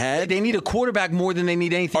that they had. They need a quarterback more than they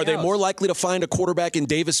need anything else. Are they more likely to find a quarterback in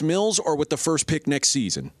Davis Mills or with the first pick next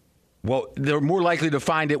season? Well, they're more likely to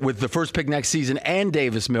find it with the first pick next season and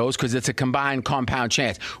Davis Mills because it's a combined compound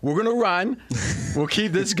chance. We're going to run. We'll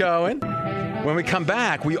keep this going. When we come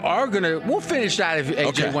back, we'll finish that if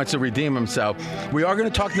AJ wants to redeem himself. We are going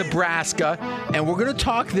to talk Nebraska, and we're going to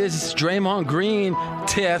talk this Draymond Green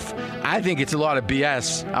tiff. I think it's a lot of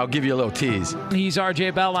BS. I'll give you a little tease. He's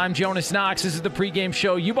RJ Bell. I'm Jonas Knox. This is the pregame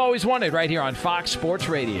show you've always wanted right here on Fox Sports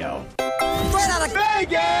Radio. Straight out of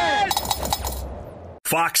Vegas!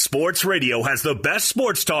 Fox Sports Radio has the best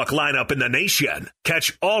sports talk lineup in the nation.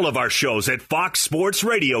 Catch all of our shows at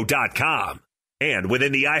foxsportsradio.com. And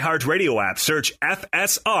within the iHeartRadio app, search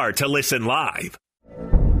FSR to listen live.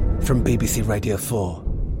 From BBC Radio 4,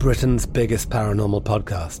 Britain's biggest paranormal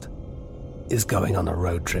podcast is going on a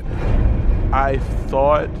road trip. I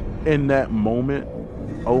thought in that moment,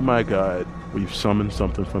 oh my God, we've summoned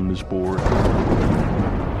something from this board.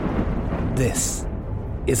 This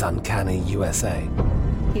is Uncanny USA.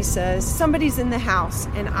 He says, somebody's in the house,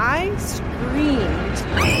 and I screamed.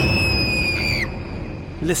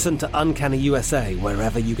 Listen to Uncanny USA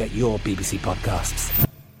wherever you get your BBC podcasts,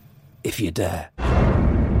 if you dare.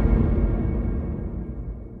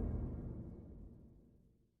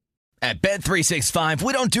 At Bet365,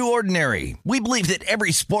 we don't do ordinary. We believe that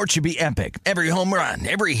every sport should be epic. Every home run,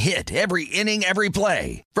 every hit, every inning, every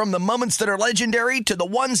play. From the moments that are legendary to the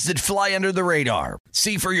ones that fly under the radar.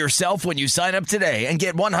 See for yourself when you sign up today and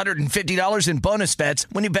get $150 in bonus bets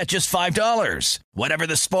when you bet just $5. Whatever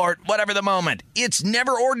the sport, whatever the moment, it's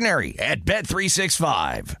never ordinary at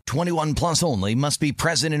Bet365. 21 plus only. Must be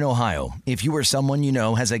present in Ohio. If you or someone you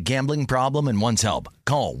know has a gambling problem and wants help,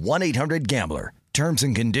 call 1-800-GAMBLER. Terms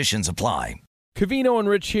and conditions apply. Covino and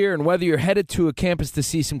Rich here, and whether you're headed to a campus to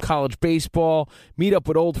see some college baseball, meet up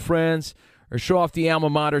with old friends, or show off the alma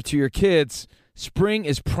mater to your kids, spring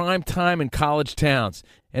is prime time in college towns.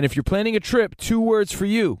 And if you're planning a trip, 2 words for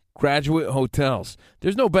you: Graduate Hotels.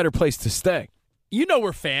 There's no better place to stay. You know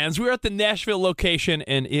we're fans. We were at the Nashville location,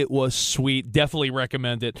 and it was sweet. Definitely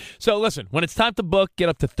recommend it. So listen, when it's time to book, get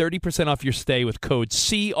up to 30% off your stay with code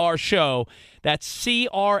CRSHOW. That's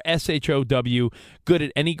CRSHOW. Good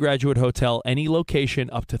at any Graduate Hotel, any location,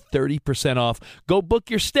 up to 30% off. Go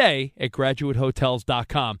book your stay at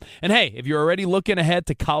graduatehotels.com. And hey, if you're already looking ahead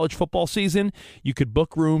to college football season, you could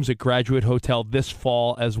book rooms at Graduate Hotel this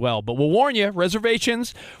fall as well. But we'll warn you,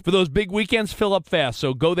 reservations for those big weekends fill up fast,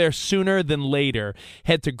 so go there sooner than later.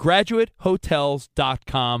 Head to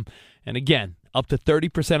graduatehotels.com. And again, up to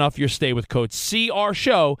 30% off your stay with code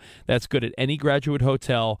CRSHOW. That's good at any Graduate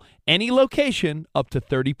Hotel, any location, up to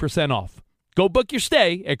 30% off. Go book your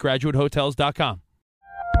stay at graduatehotels.com.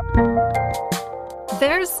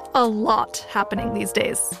 There's a lot happening these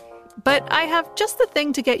days, but I have just the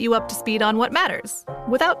thing to get you up to speed on what matters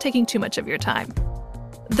without taking too much of your time.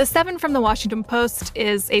 The 7 from the Washington Post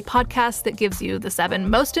is a podcast that gives you the 7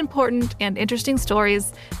 most important and interesting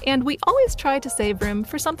stories, and we always try to save room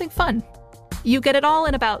for something fun. You get it all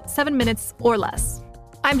in about 7 minutes or less.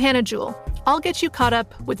 I'm Hannah Jewell. I'll get you caught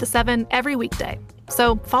up with the 7 every weekday.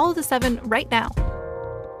 So follow the 7 right now.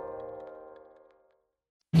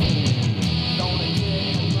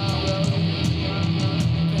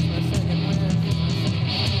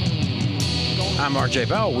 I'm RJ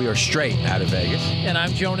Bell. We are straight out of Vegas. And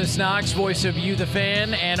I'm Jonas Knox, voice of You, the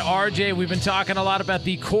Fan. And RJ, we've been talking a lot about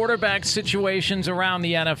the quarterback situations around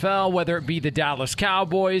the NFL, whether it be the Dallas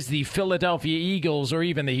Cowboys, the Philadelphia Eagles, or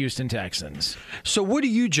even the Houston Texans. So what do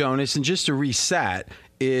you, Jonas, and just to reset,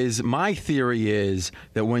 is my theory is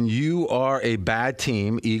that when you are a bad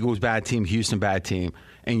team, Eagles bad team, Houston bad team,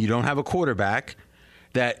 and you don't have a quarterback,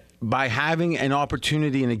 that by having an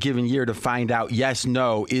opportunity in a given year to find out, yes,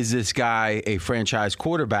 no, is this guy a franchise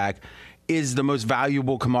quarterback, is the most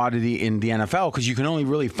valuable commodity in the NFL, because you can only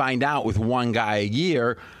really find out with one guy a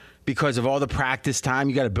year because of all the practice time.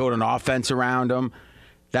 You got to build an offense around him.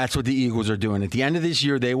 That's what the Eagles are doing. At the end of this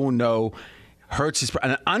year, they will know Hurts is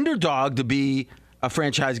an underdog to be a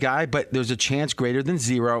franchise guy, but there's a chance greater than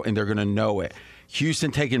 0, and they're going to know it.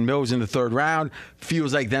 Houston taking Mills in the 3rd round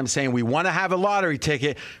feels like them saying we want to have a lottery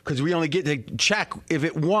ticket because we only get to check if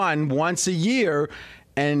it won once a year.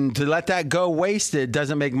 And to let that go wasted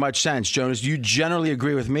doesn't make much sense. Jonas, do you generally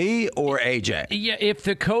agree with me or AJ? Yeah, if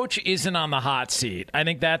the coach isn't on the hot seat, I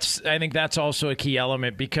think that's also a key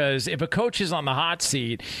element, because if a coach is on the hot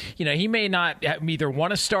seat, he may not either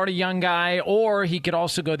want to start a young guy, or he could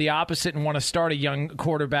also go the opposite and want to start a young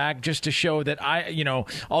quarterback just to show that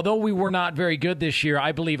although we were not very good this year,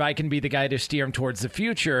 I believe I can be the guy to steer him towards the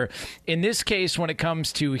future. In this case, when it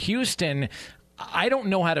comes to Houston, I don't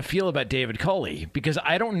know how to feel about David Culley, because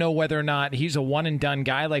I don't know whether or not he's a one-and-done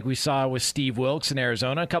guy like we saw with Steve Wilkes in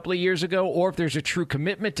Arizona a couple of years ago, or if there's a true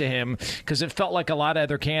commitment to him, because it felt like a lot of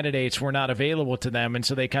other candidates were not available to them, and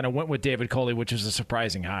so they kind of went with David Culley, which was a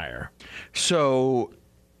surprising hire. So,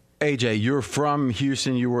 AJ, you're from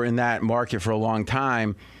Houston. You were in that market for a long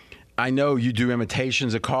time. I know you do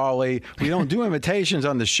imitations of Culley. We don't do imitations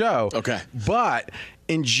on the show. Okay. But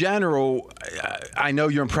in general, I know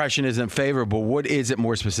your impression isn't favorable. What is it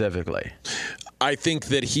more specifically? I think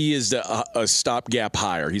that he is a stopgap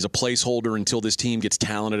hire. He's a placeholder until this team gets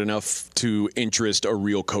talented enough to interest a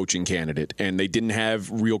real coaching candidate. And they didn't have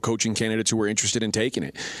real coaching candidates who were interested in taking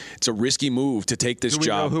it. It's a risky move to take this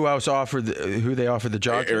job. Do we know who else who they offered the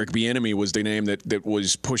job to? Eric Bieniemy was the name that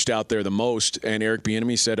was pushed out there the most. And Eric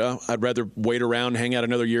Bieniemy said, I'd rather wait around, hang out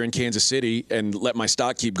another year in Kansas City, and let my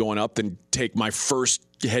stock keep going up than take my first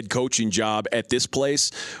head coaching job at this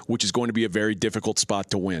place, which is going to be a very difficult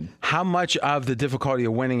spot to win. How much of the difficulty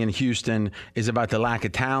of winning in Houston is about the lack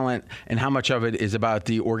of talent, and how much of it is about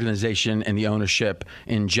the organization and the ownership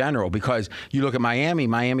in general? Because you look at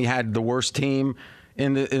Miami had the worst team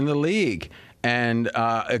in the league. And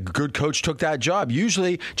a good coach took that job.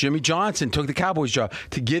 Usually, Jimmy Johnson took the Cowboys job.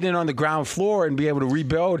 To get in on the ground floor and be able to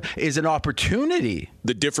rebuild is an opportunity.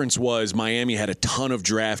 The difference was Miami had a ton of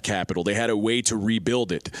draft capital. They had a way to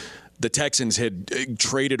rebuild it. The Texans had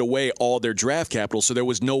traded away all their draft capital, so there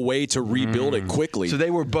was no way to rebuild it quickly. So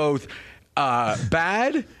they were both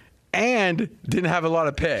bad and didn't have a lot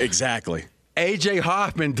of picks. Exactly. A.J.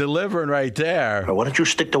 Hoffman delivering right there. Why don't you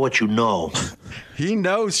stick to what you know? He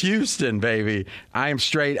knows Houston, baby. I am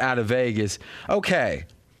straight out of Vegas. Okay.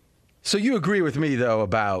 So you agree with me, though,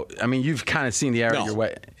 you've kind of seen the area your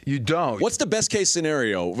way. You don't. What's the best case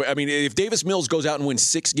scenario? I mean, if Davis Mills goes out and wins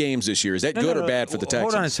 6 games this year, is that good or bad for the Texans?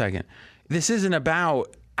 Hold on a second. This isn't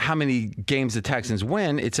about how many games the Texans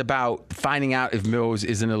win. It's about finding out if Mills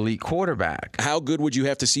is an elite quarterback. How good would you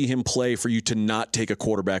have to see him play for you to not take a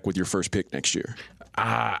quarterback with your first pick next year?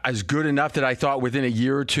 As good enough that I thought within a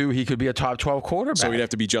year or two he could be a top 12 quarterback. So he'd have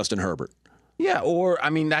to be Justin Herbert. Yeah,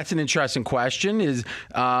 that's an interesting question. Is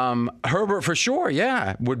Herbert for sure?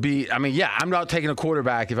 Yeah, would be. I'm not taking a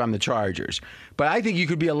quarterback if I'm the Chargers. But I think you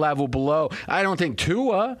could be a level below. I don't think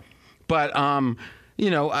Tua, but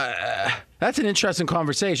that's an interesting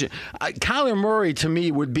conversation. Kyler Murray, to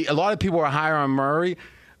me, would be – a lot of people are higher on Murray.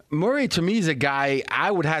 Murray, to me, is a guy I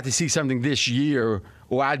would have to see something this year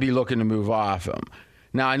or I'd be looking to move off him.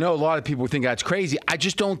 Now, I know a lot of people think that's crazy. I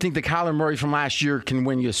just don't think the Kyler Murray from last year can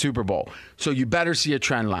win you a Super Bowl. So you better see a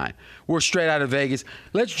trend line. We're straight out of Vegas.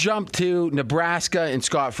 Let's jump to Nebraska and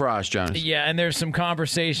Scott Frost, Jonas. Yeah, and there's some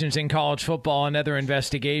conversations in college football, another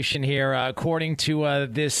investigation here. According to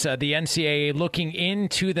the NCAA looking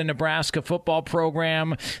into the Nebraska football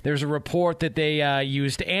program, there's a report that they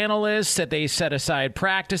used analysts, that they set aside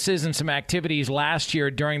practices and some activities last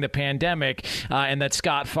year during the pandemic, and that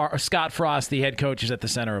Scott Frost, the head coach, is at the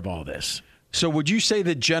center of all this. So would you say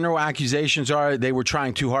the general accusations are they were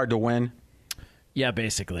trying too hard to win? Yeah,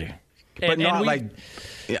 basically. But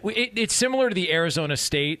it's similar to the Arizona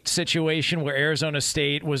State situation, where Arizona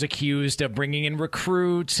State was accused of bringing in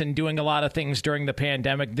recruits and doing a lot of things during the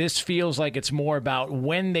pandemic. This feels like it's more about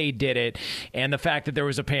when they did it and the fact that there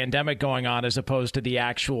was a pandemic going on, as opposed to the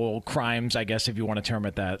actual crimes, I guess, if you want to term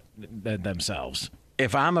it that themselves.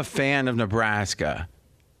 If I'm a fan of Nebraska,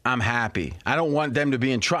 I'm happy. I don't want them to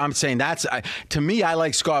be in trouble. I'm saying to me, I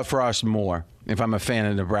like Scott Frost more if I'm a fan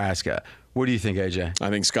of Nebraska. What do you think, AJ? I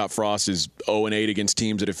think Scott Frost is 0-8 against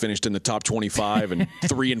teams that have finished in the top 25 and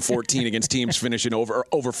 3-14 against teams finishing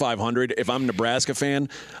over 500. If I'm a Nebraska fan,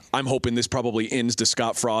 I'm hoping this probably ends the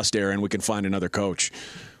Scott Frost era and we can find another coach.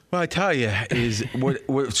 Well, I tell you, is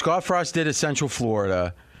what Scott Frost did at Central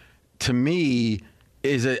Florida, to me,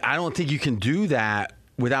 I don't think you can do that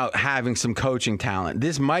without having some coaching talent.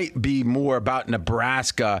 This might be more about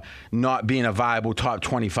Nebraska not being a viable top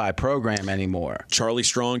 25 program anymore. Charlie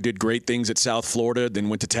Strong did great things at South Florida, then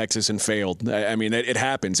went to Texas and failed. I mean, it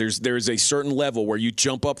happens. There's a certain level where you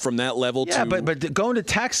jump up from that level to... Yeah, but going to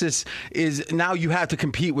Texas is now you have to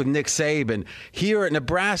compete with Nick Saban. Here at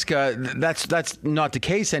Nebraska, that's not the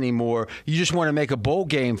case anymore. You just want to make a bowl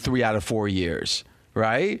game 3 out of 4 years.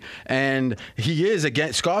 Right? And he is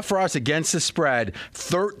Scott Frost against the spread,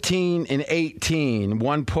 13-18,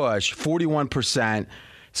 one push, 41%.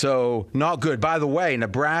 So not good. By the way,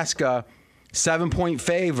 Nebraska, 7-point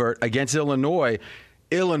favorite against Illinois.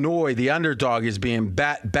 Illinois, the underdog, is being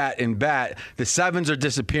bat. The sevens are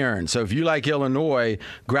disappearing. So if you like Illinois,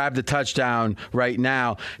 grab the touchdown right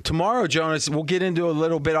now. Tomorrow, Jonas, we'll get into a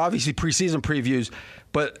little bit, obviously preseason previews,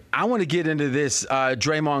 but I want to get into this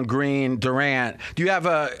Draymond Green, Durant. Do you have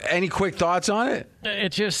any quick thoughts on it?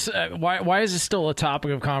 It just why is it still a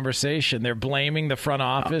topic of conversation? They're blaming the front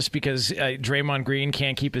office because Draymond Green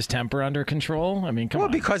can't keep his temper under control. I mean, come on.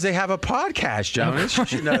 Well, because they have a podcast, Jonas. You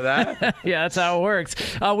should know that. Yeah, that's how it works.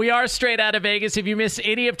 We are straight out of Vegas. If you missed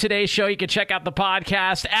any of today's show, you can check out the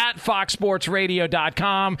podcast at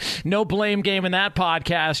foxsportsradio.com. No blame game in that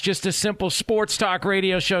podcast. Just a simple sports talk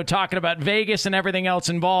radio show talking about Vegas and everything else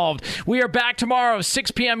involved. We are back tomorrow,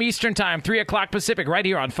 6 p.m. Eastern Time, 3 o'clock Pacific, right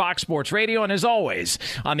here on Fox Sports Radio, and as always,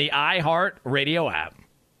 on the iHeart Radio app.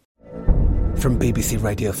 From BBC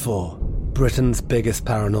Radio 4, Britain's biggest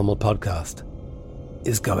paranormal podcast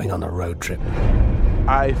is going on a road trip.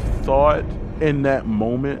 I thought in that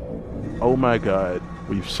moment, oh my God,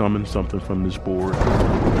 we've summoned something from this board.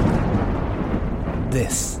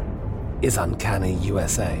 This is Uncanny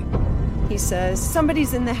USA. He says,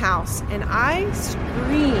 somebody's in the house, and I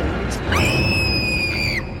screamed.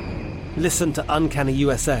 Listen to Uncanny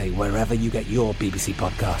USA wherever you get your BBC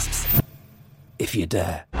podcasts, if you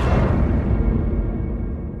dare.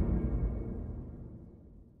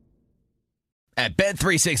 At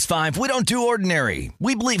Bet365, we don't do ordinary.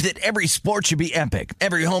 We believe that every sport should be epic.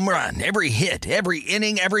 Every home run, every hit, every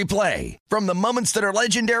inning, every play. From the moments that are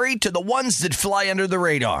legendary to the ones that fly under the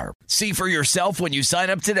radar. See for yourself when you sign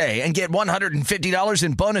up today and get $150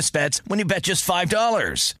 in bonus bets when you bet just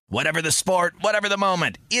 $5. Whatever the sport, whatever the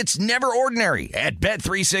moment, it's never ordinary at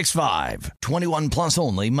Bet365. 21 plus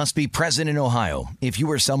only. Must be present in Ohio. If you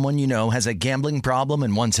or someone you know has a gambling problem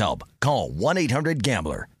and wants help, call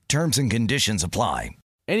 1-800-GAMBLER. Terms and conditions apply.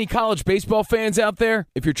 Any college baseball fans out there?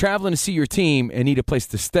 If you're traveling to see your team and need a place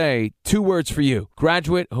to stay, 2 words for you: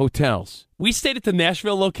 Graduate Hotels. We stayed at the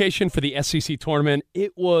Nashville location for the SEC tournament.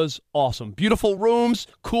 It was awesome. Beautiful rooms,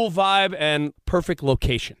 cool vibe, and perfect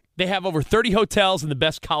location. They have over 30 hotels in the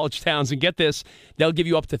best college towns, and get this, they'll give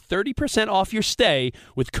you up to 30% off your stay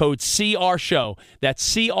with code CRSHOW.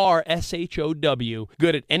 That's CRSHOW.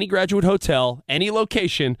 Good at any Graduate Hotel, any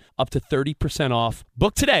location, up to 30% off.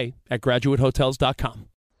 Book today at graduatehotels.com.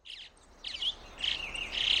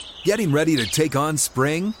 Getting ready to take on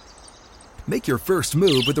spring? Make your first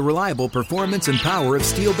move with the reliable performance and power of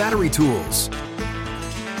Steel battery tools.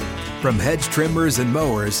 From hedge trimmers and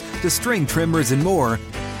mowers to string trimmers and more,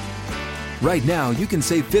 right now, you can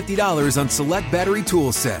save $50 on select battery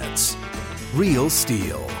tool sets. Real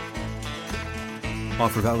Steel.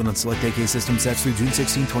 Offer valid on select AK system sets through June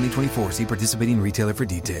 16, 2024. See participating retailer for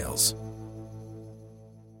details.